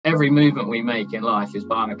every movement we make in life is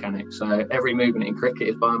biomechanics. So every movement in cricket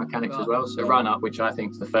is biomechanics as well. So run up, which I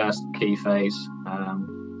think is the first key phase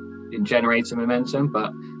in generating momentum,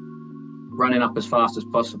 but running up as fast as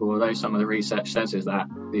possible, although some of the research says that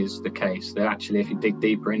is the case, that actually if you dig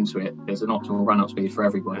deeper into it, there's an optimal run-up speed for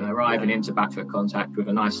everybody. And arriving into back foot contact with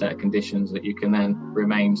a nice set of conditions that you can then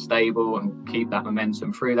remain stable and keep that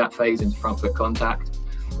momentum through that phase into front foot contact.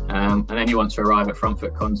 And then you want to arrive at front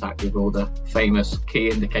foot contact with all the famous key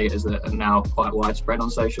indicators that are now quite widespread on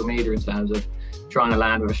social media in terms of trying to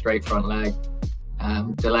land with a straight front leg,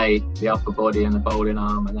 delay the upper body and the bowling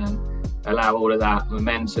arm, and then allow all of that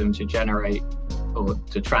momentum to generate or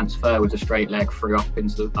to transfer with the straight leg through up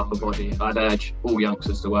into the upper body. I'd urge all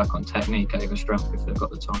youngsters to work on technique over strength if they've got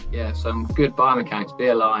the time. Yeah, some good biomechanics, be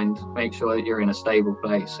aligned, make sure that you're in a stable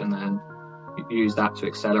place, and then use that to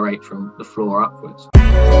accelerate from the floor upwards.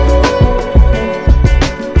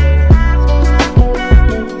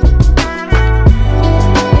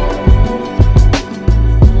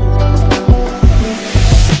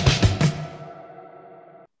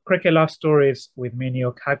 Cricket Life Stories with me,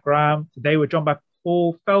 Neel Khagram. Today we're joined by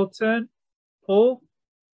Paul Felton. Paul,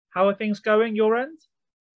 how are things going your end?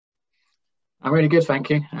 I'm really good, thank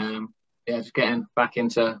you. Just getting back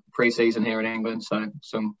into pre-season here in England, so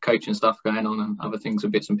some coaching stuff going on and other things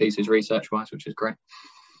and bits and pieces research-wise, which is great.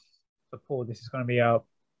 So Paul, this is going to be our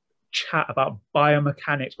chat about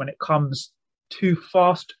biomechanics when it comes to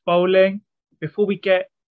fast bowling. Before we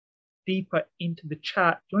get deeper into the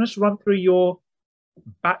chat, do you want us to run through your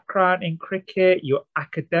background in cricket, your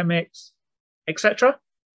academics, etc.?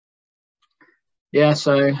 Yeah,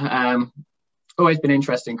 so always been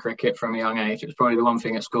interested in cricket from a young age. It was probably the one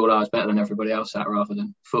thing at school I was better than everybody else at, rather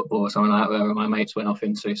than football or something like that, where my mates went off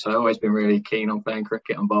into. So I've always been really keen on playing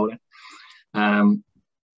cricket and bowling. Went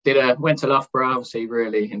to Loughborough, obviously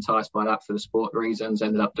really enticed by that for the sport reasons.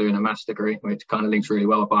 Ended up doing a maths degree, which kind of links really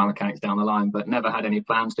well with biomechanics down the line, but never had any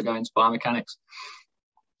plans to go into biomechanics.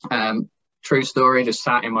 True story, just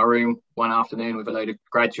sat in my room one afternoon with a load of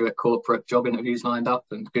graduate corporate job interviews lined up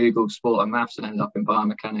and Googled sport and maths and ended up in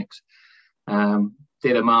biomechanics.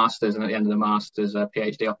 Did a master's, and at the end of the master's, a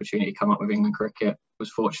PhD opportunity come up with England Cricket. Was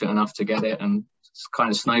fortunate enough to get it, and it's kind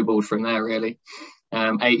of snowballed from there really.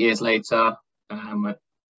 8 years later, I've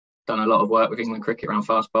done a lot of work with England Cricket around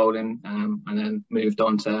fast bowling, and then moved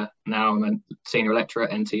on to now I'm a senior lecturer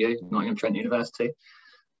at NTU, Nottingham Trent University.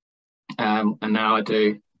 And now I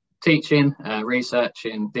do teaching, research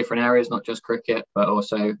in different areas, not just cricket, but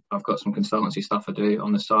also I've got some consultancy stuff I do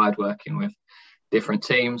on the side, working with different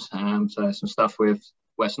teams. So some stuff with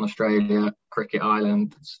Western Australia, Cricket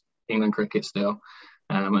Ireland, England Cricket still.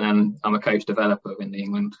 And then I'm a coach developer in the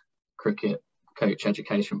England Cricket coach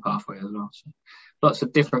education pathway as well. So lots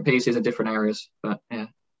of different pieces of different areas, but yeah,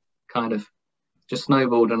 kind of just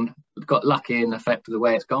snowballed and got lucky in the effect of the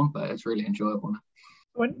way it's gone, but it's really enjoyable now.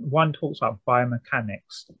 When one talks about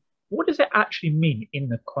biomechanics, what does it actually mean in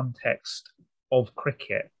the context of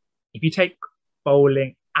cricket? If you take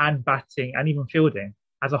bowling and batting and even fielding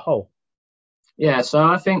as a whole? Yeah, so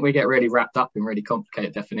I think we get really wrapped up in really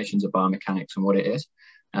complicated definitions of biomechanics and what it is.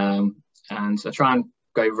 And so try and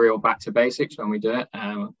go real back to basics when we do it,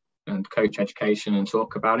 and coach education and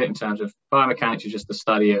talk about it in terms of biomechanics is just the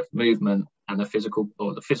study of movement and the physical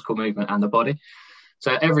movement and the body.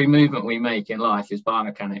 So every movement we make in life is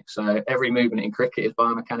biomechanics. So every movement in cricket is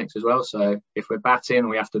biomechanics as well. So if we're batting,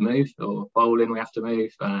 we have to move, or bowling, we have to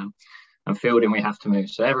move, and fielding, we have to move.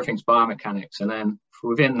 So everything's biomechanics. And then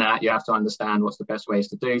within that, you have to understand what's the best ways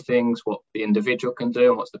to do things, what the individual can do,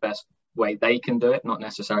 and what's the best way they can do it, not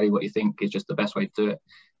necessarily what you think is just the best way to do it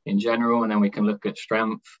in general. And then we can look at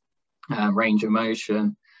strength, range of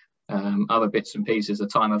motion, other bits and pieces, the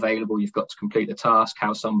time available you've got to complete the task,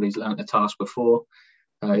 how somebody's learnt the task before.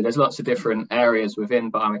 There's lots of different areas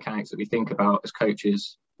within biomechanics that we think about as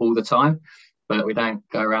coaches all the time, but we don't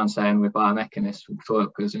go around saying we're biomechanists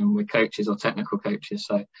because we're coaches or technical coaches.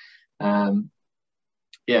 So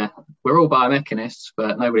yeah, we're all biomechanists,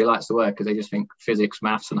 but nobody likes the word because they just think physics,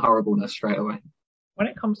 maths and horribleness straight away. When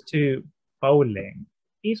it comes to bowling,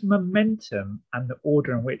 is momentum and the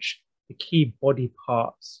order in which the key body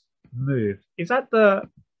parts move, is that the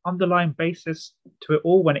underlying basis to it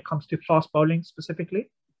all when it comes to fast bowling specifically?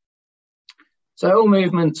 So all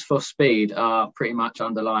movements for speed are pretty much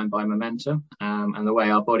underlined by momentum and the way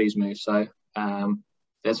our bodies move. So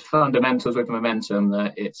there's fundamentals with momentum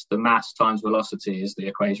that it's the mass times velocity is the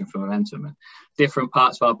equation for momentum. And different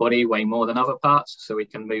parts of our body weigh more than other parts, so we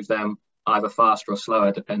can move them either faster or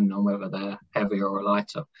slower depending on whether they're heavier or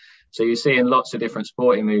lighter. So you see in lots of different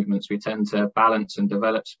sporting movements, we tend to balance and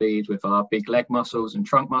develop speed with our big leg muscles and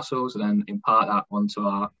trunk muscles, and then impart that onto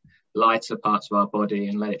our lighter parts of our body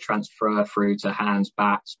and let it transfer through to hands,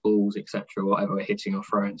 bats, balls, etc., whatever we're hitting or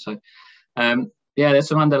throwing. So yeah, there's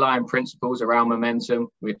some underlying principles around momentum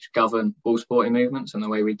which govern ball sporting movements and the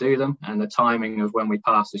way we do them, and the timing of when we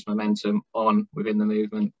pass this momentum on within the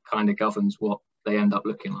movement kind of governs what they end up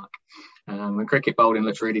looking like. And cricket bowling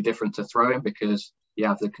looks really different to throwing because you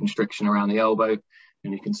have the constriction around the elbow,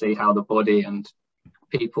 and you can see how the body and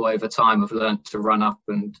people over time have learned to run up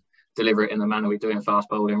and deliver it in the manner we do in fast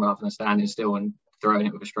bowling rather than standing still and throwing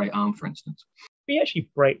it with a straight arm, for instance. We actually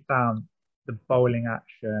break down the bowling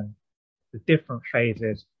action, the different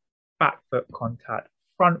phases: back foot contact,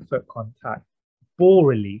 front foot contact, ball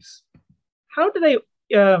release. How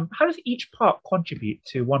does each part contribute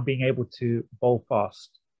to one being able to bowl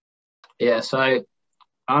fast? Yeah, so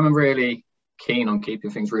I'm really keen on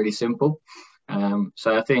keeping things really simple.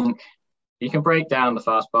 So I think you can break down the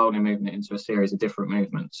fast bowling movement into a series of different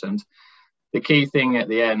movements, and the key thing at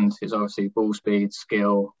the end is obviously ball speed,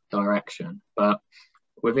 skill, direction. But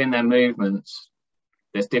within their movements,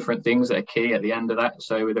 there's different things that are key at the end of that.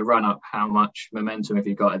 So with a run up, how much momentum have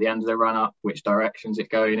you got at the end of the run up? Which direction's it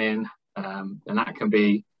going in? And that can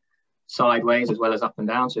be sideways as well as up and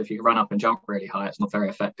down. So if you run up and jump really high, it's not very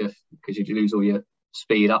effective because you lose all your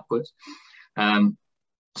speed upwards.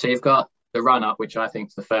 So you've got the run up, which I think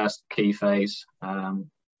is the first key phase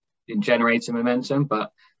in generating momentum,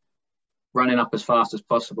 but running up as fast as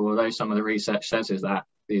possible, although some of the research says that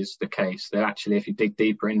is the case, that actually if you dig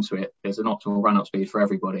deeper into it, there's an optimal run up speed for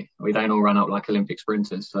everybody. We don't all run up like Olympic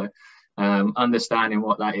sprinters. So understanding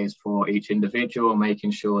what that is for each individual,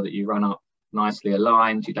 making sure that you run up nicely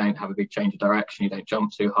aligned, you don't have a big change of direction, you don't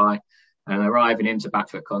jump too high, and arriving into back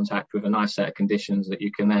foot contact with a nice set of conditions that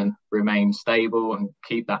you can then remain stable and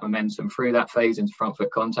keep that momentum through that phase into front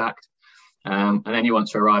foot contact. And then you want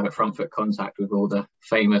to arrive at front foot contact with all the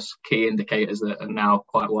famous key indicators that are now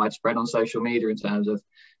quite widespread on social media in terms of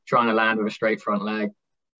trying to land with a straight front leg,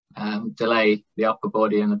 delay the upper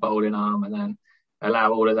body and the bowling arm, and then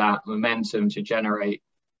allow all of that momentum to generate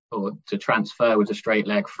or to transfer with the straight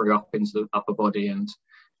leg through up into the upper body and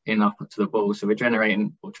in up to the ball. So we're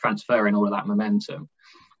generating or transferring all of that momentum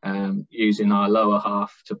using our lower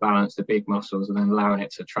half to balance the big muscles and then allowing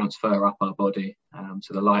it to transfer up our body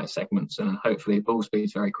to the lighter segments, and hopefully ball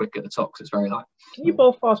speed's very quick at the top because it's very light. Can you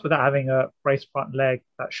bowl fast without having a braced front leg,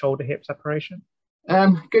 that shoulder hip separation?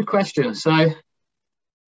 Good question. So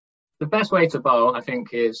the best way to bowl, I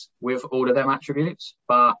think, is with all of them attributes,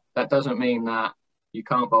 but that doesn't mean that you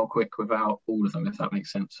can't bowl quick without all of them, if that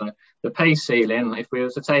makes sense. So the pace ceiling, if we were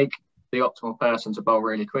to take the optimal person to bowl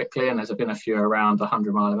really quickly, and there's been a few around the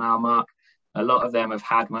 100-mile-an-hour mark, a lot of them have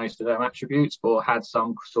had most of them attributes or had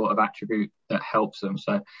some sort of attribute that helps them.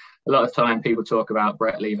 So a lot of time people talk about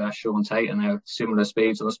Brett Lee versus Sean Tate and their similar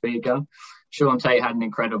speeds on the speed gun. Sean Tate had an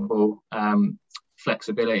incredible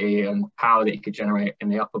flexibility and power that he could generate in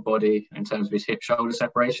the upper body in terms of his hip shoulder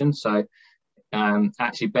separation. So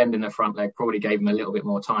actually bending the front leg probably gave him a little bit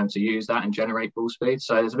more time to use that and generate ball speed.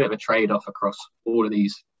 So there's a bit of a trade-off across all of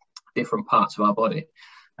these different parts of our body.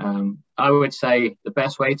 I would say the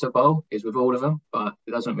best way to bowl is with all of them, but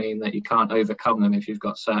it doesn't mean that you can't overcome them if you've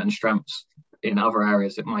got certain strengths in other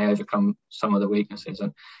areas that might overcome some of the weaknesses.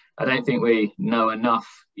 And I don't think we know enough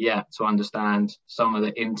yet to understand some of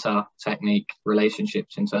the inter-technique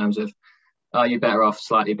relationships in terms of, are you better off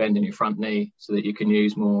slightly bending your front knee so that you can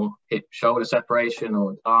use more hip shoulder separation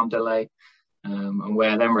or arm delay, and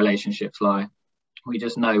where them relationships lie. We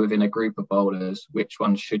just know within a group of bowlers which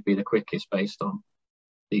ones should be the quickest based on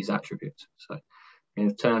these attributes. So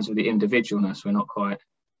in terms of the individualness, we're not quite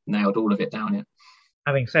nailed all of it down yet.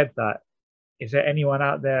 Having said that, is there anyone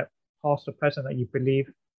out there, past or present, that you believe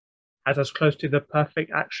has as close to the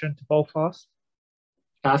perfect action to bowl fast?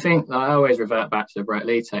 I think I always revert back to the Brett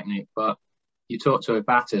Lee technique, but you talk to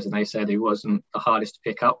batters and they said he wasn't the hardest to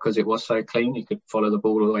pick up because it was so clean. You could follow the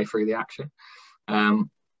ball all the way through the action.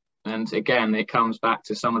 And again, it comes back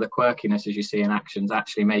to some of the quirkinesses you see in actions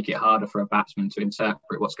actually make it harder for a batsman to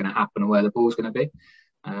interpret what's going to happen and where the ball's going to be.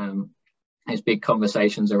 There's big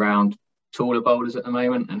conversations around taller bowlers at the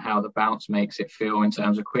moment and how the bounce makes it feel in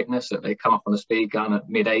terms of quickness, that they come up on the speed gun at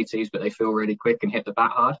mid-80s, but they feel really quick and hit the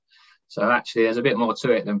bat hard. So actually, there's a bit more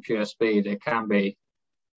to it than pure speed. It can be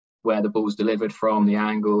where the ball's delivered from, the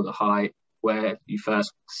angle, the height, where you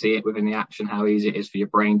first see it within the action, how easy it is for your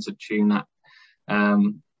brain to tune that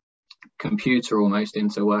computer almost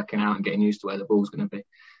into working out and getting used to where the ball's going to be.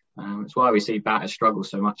 It's why we see batters struggle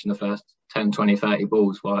so much in the first 10, 20, 30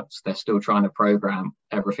 balls, whilst they're still trying to program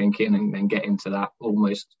everything in and then get into that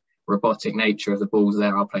almost robotic nature of the ball's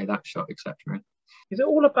there, I'll play that shot, etc. Is it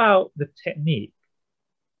all about the technique?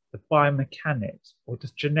 the biomechanics, or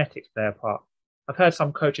does genetics play a part? I've heard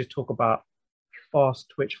some coaches talk about fast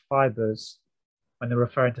twitch fibers when they're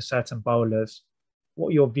referring to certain bowlers. What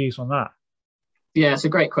are your views on that? Yeah, it's a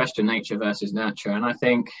great question, nature versus nurture. And I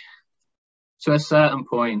think to a certain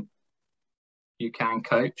point, you can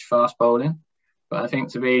coach fast bowling. But I think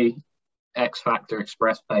to be X factor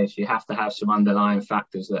express pace, you have to have some underlying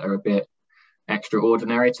factors that are a bit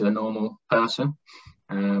extraordinary to the normal person.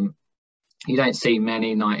 You don't see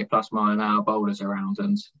many 90 plus mile an hour bowlers around,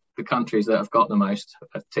 and the countries that have got the most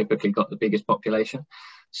have typically got the biggest population.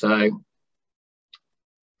 So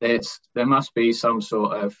there must be some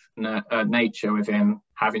sort of nature within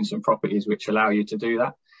having some properties which allow you to do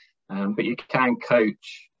that. But you can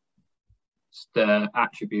coach the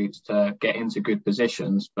attributes to get into good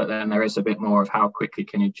positions, but then there is a bit more of how quickly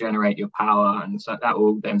can you generate your power, and so that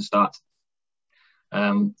will then start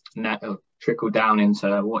trickle down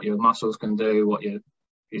into what your muscles can do, what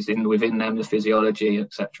is within them, the physiology,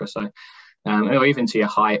 etc. So or even to your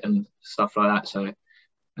height and stuff like that. So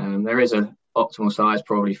there is an optimal size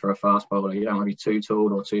probably for a fast bowler. You don't want to be too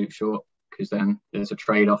tall or too short, because then there's a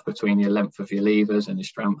trade-off between your length of your levers and your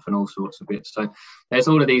strength and all sorts of bits. So there's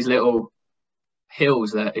all of these little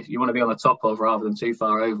hills that if you want to be on the top of rather than too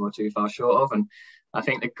far over or too far short of. And I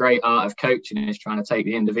think the great art of coaching is trying to take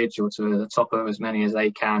the individual to the top of as many as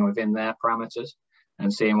they can within their parameters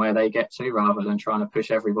and seeing where they get to, rather than trying to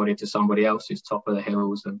push everybody to somebody else's top of the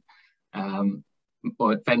hills. And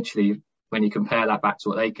or eventually, when you compare that back to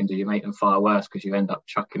what they can do, you make them far worse, because you end up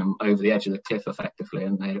chucking them over the edge of the cliff effectively,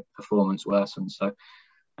 and their performance worsens. So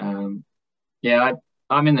I'm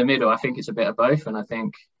in the middle. I think it's a bit of both, and I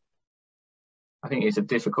think it's a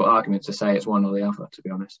difficult argument to say it's one or the other, to be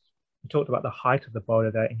honest. You talked about the height of the bowler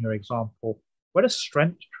there in your example. Where does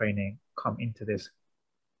strength training come into this?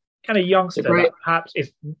 Can a youngster that perhaps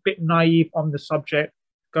is a bit naive on the subject,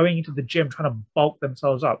 going into the gym trying to bulk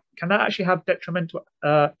themselves up, can that actually have detrimental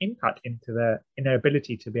impact into their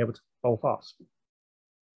ability to be able to bowl fast?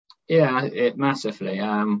 Yeah, it massively.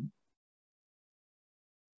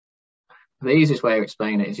 The easiest way of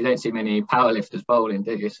explaining it is you don't see many powerlifters bowling,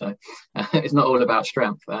 do you? So it's not all about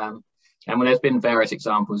strength. And when there's been various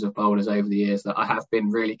examples of bowlers over the years that I have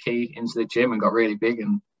been really key into the gym and got really big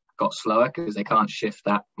and got slower because they can't shift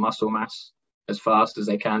that muscle mass as fast as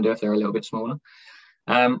they can do if they're a little bit smaller.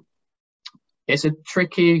 It's a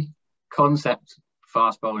tricky concept,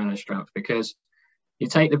 fast bowling and strength, because you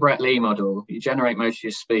take the Brett Lee model, you generate most of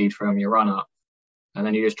your speed from your run up, and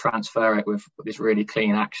then you just transfer it with this really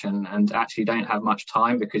clean action, and actually don't have much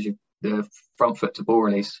time because the front foot to ball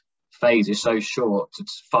release phase is so short to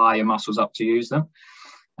fire your muscles up to use them.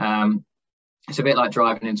 It's a bit like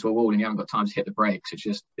driving into a wall and you haven't got time to hit the brakes.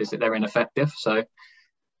 They're ineffective. So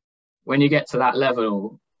when you get to that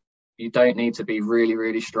level, you don't need to be really,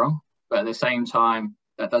 really strong. But at the same time,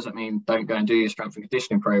 that doesn't mean don't go and do your strength and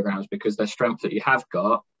conditioning programs, because the strength that you have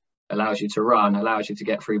got allows you to run, allows you to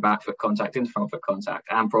get through back foot contact into front foot contact,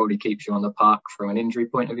 and probably keeps you on the park from an injury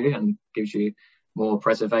point of view and gives you more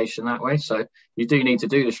preservation that way. So you do need to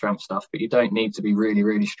do the strength stuff, but you don't need to be really,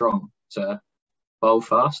 really strong to bowl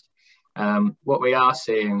fast. What we are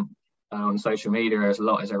seeing on social media is a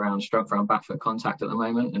lot is around strength around back foot contact at the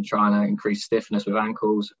moment, and trying to increase stiffness with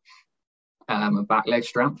ankles and back leg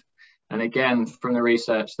strength. And again, from the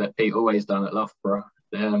research that Pete always done at Loughborough,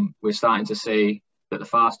 we're starting to see that the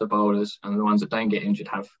faster bowlers and the ones that don't get injured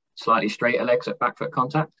have slightly straighter legs at back foot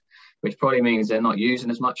contact, which probably means they're not using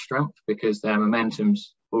as much strength because their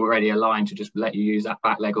momentum's already aligned to just let you use that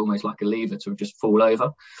back leg almost like a lever to just fall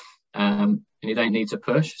over. And you don't need to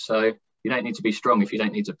push. So you don't need to be strong if you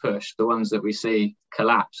don't need to push. The ones that we see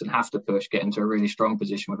collapse and have to push get into a really strong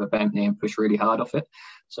position with a bent knee and push really hard off it.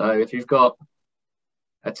 So if you've got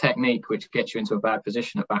a technique which gets you into a bad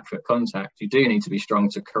position at back foot contact, you do need to be strong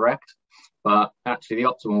to correct. But actually the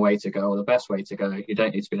optimal way to go, or the best way to go, you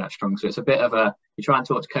don't need to be that strong. So it's a bit of you try and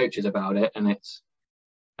talk to coaches about it, and it's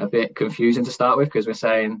a bit confusing to start with, because we're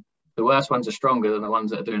saying the worst ones are stronger than the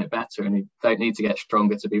ones that are doing it better, and you don't need to get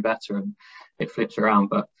stronger to be better, and it flips around.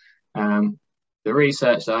 But the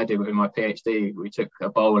research that I did within my PhD, we took a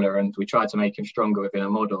bowler and we tried to make him stronger within a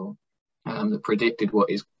model that predicted what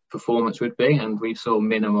his performance would be, and we saw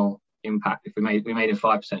minimal impact. If we made him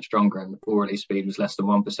 5% stronger, and the ball release speed was less than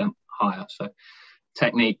 1% higher. So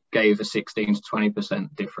technique gave a 16 to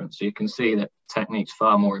 20% difference. So you can see that technique's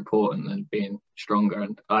far more important than being stronger.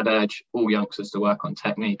 And I'd urge all youngsters to work on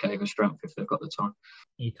technique over strength if they've got the time.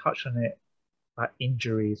 You touched on it about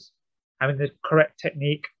injuries. Having the correct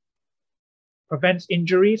technique prevents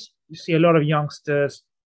injuries. You see a lot of youngsters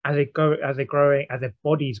as their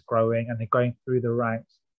body's growing and they're going through the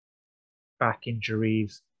ranks, back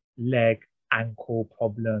injuries, leg, ankle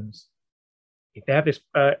problems, if they have if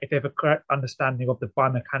they have a correct understanding of the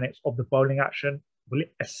biomechanics of the bowling action, will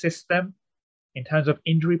it assist them in terms of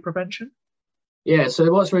injury prevention? Yeah, so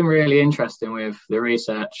what's been really interesting with the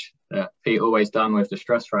research that Pete always done with the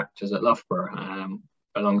stress fractures at Loughborough,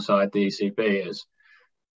 alongside the ECB, is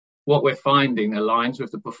what we're finding aligns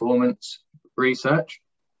with the performance research.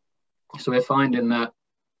 So we're finding that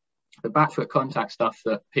the back foot contact stuff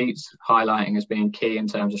that Pete's highlighting as being key in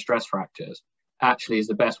terms of stress fractures actually is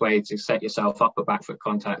the best way to set yourself up at back foot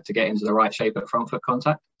contact to get into the right shape at front foot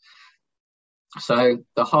contact. So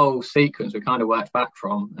the whole sequence we kind of worked back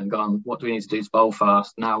from and gone, what do we need to do to bowl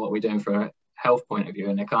fast? Now what are we doing for a health point of view?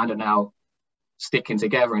 And they're kind of now sticking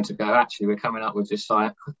together and to go, actually, we're coming up with this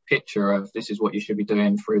picture of this is what you should be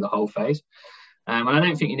doing through the whole phase. And I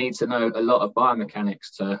don't think you need to know a lot of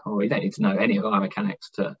biomechanics or you don't need to know any biomechanics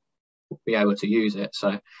to be able to use it.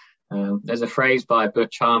 So there's a phrase by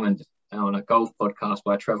Butch Harmon on a golf podcast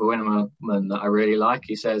by Trevor Winneman that I really like.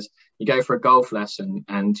 He says, you go for a golf lesson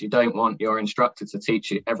and you don't want your instructor to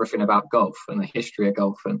teach you everything about golf and the history of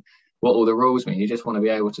golf and what all the rules mean. You just want to be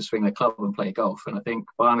able to swing the club and play golf. And I think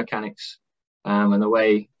biomechanics and the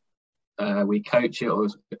way we coach it, or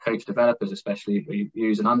the coach developers especially, we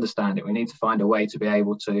use and understand it, we need to find a way to be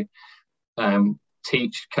able to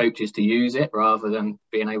teach coaches to use it rather than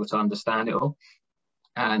being able to understand it all.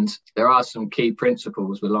 And there are some key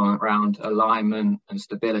principles around alignment and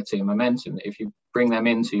stability and momentum that if you bring them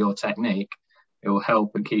into your technique, it will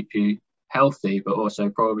help and keep you healthy, but also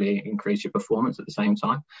probably increase your performance at the same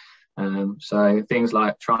time. So things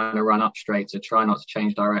like trying to run up straight, to try not to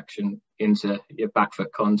change direction into your back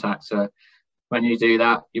foot contact. So when you do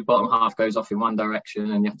that, your bottom half goes off in one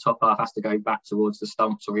direction and your top half has to go back towards the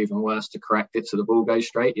stumps, or even worse, to correct it so the ball goes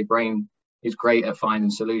straight. Your brain is great at finding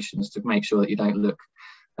solutions to make sure that you don't look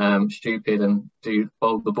stupid and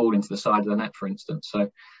bowl the ball into the side of the net, for instance. So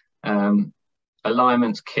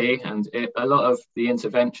alignment's key, and a lot of the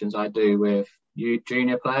interventions I do with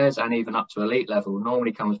junior players and even up to elite level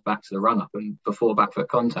normally comes back to the run up and before back foot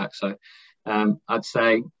contact. So I'd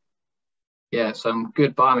say, yeah, some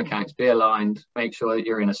good biomechanics, be aligned, make sure that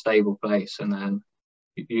you're in a stable place, and then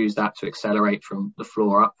use that to accelerate from the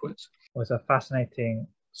floor upwards. It was a fascinating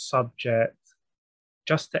subject.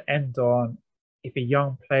 Just to end on, if a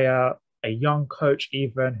young player, a young coach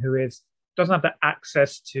even, who doesn't have the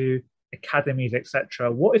access to academies,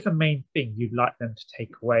 etc., what is the main thing you'd like them to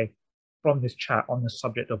take away from this chat on the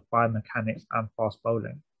subject of biomechanics and fast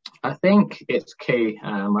bowling? I think it's key.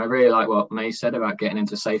 I really like what May said about getting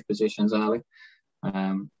into safe positions early.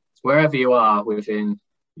 Wherever you are within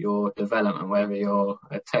your development, whether you're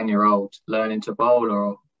a 10-year-old learning to bowl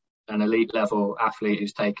or an elite level athlete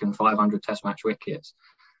who's taken 500 test match wickets,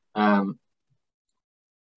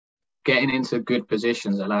 getting into good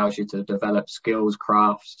positions allows you to develop skills,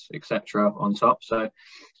 crafts, etc. on top. So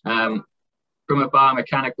from a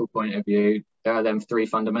biomechanical point of view, there are them 3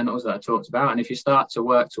 fundamentals that I talked about. And if you start to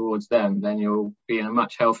work towards them, then you'll be in a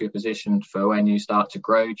much healthier position for when you start to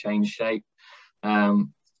grow, change shape,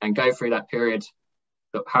 and go through that period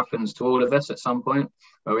that happens to all of us at some point,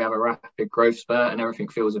 where we have a rapid growth spurt and everything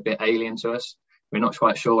feels a bit alien to us. We're not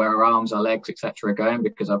quite sure where our arms, our legs, etc. are going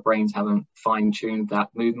because our brains haven't fine-tuned that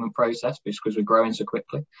movement process because we're growing so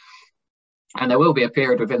quickly. And there will be a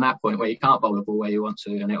period within that point where you can't bowl the ball where you want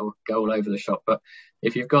to and it will go all over the shop. But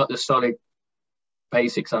if you've got the solid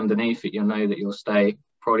basics underneath it, you'll know that you'll stay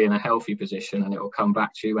probably in a healthy position and it will come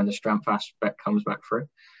back to you when the strength aspect comes back through.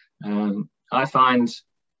 I find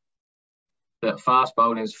that fast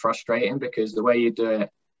bowling is frustrating because the way you do it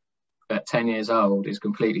at 10 years old is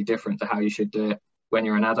completely different to how you should do it when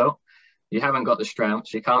you're an adult. You haven't got the strength,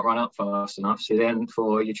 so you can't run up fast enough. So then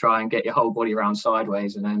you try and get your whole body around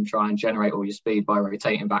sideways and then try and generate all your speed by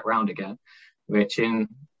rotating back round again, which in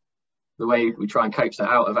the way we try and coach that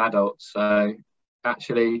out of adults. So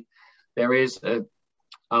actually there is an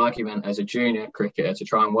argument as a junior cricketer to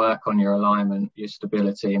try and work on your alignment, your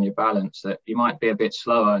stability and your balance, that you might be a bit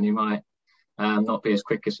slower and you might not be as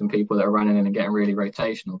quick as some people that are running in and getting really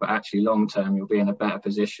rotational, but actually long term you'll be in a better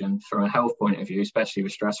position from a health point of view, especially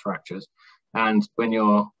with stress fractures. And when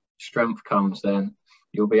your strength comes, then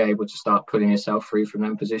you'll be able to start pulling yourself free from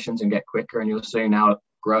them positions and get quicker, and you'll soon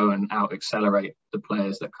outgrow and out accelerate the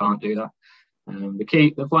players that can't do that.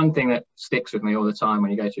 The one thing that sticks with me all the time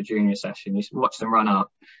when you go to a junior session, you watch them run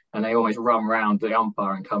up and they always run round the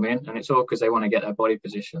umpire and come in, and it's all because they want to get their body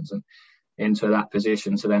positions and into that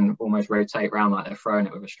position to then almost rotate around like they're throwing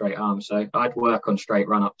it with a straight arm. So I'd work on straight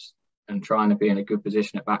run-ups and trying to be in a good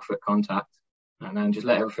position at back foot contact, and then just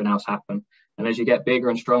let everything else happen. And as you get bigger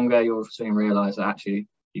and stronger, you'll soon realise that actually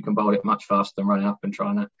you can bowl it much faster than running up and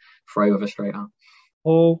trying to throw with a straight arm.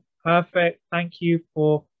 Paul, perfect. Thank you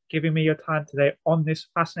for giving me your time today on this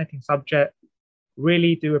fascinating subject.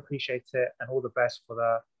 Really do appreciate it, and all the best for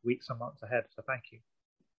the weeks and months ahead. So thank you.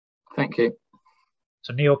 Thank you.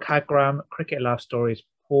 So Neel Khagram, Cricket Life Stories,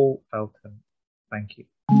 Paul Felton. Thank you.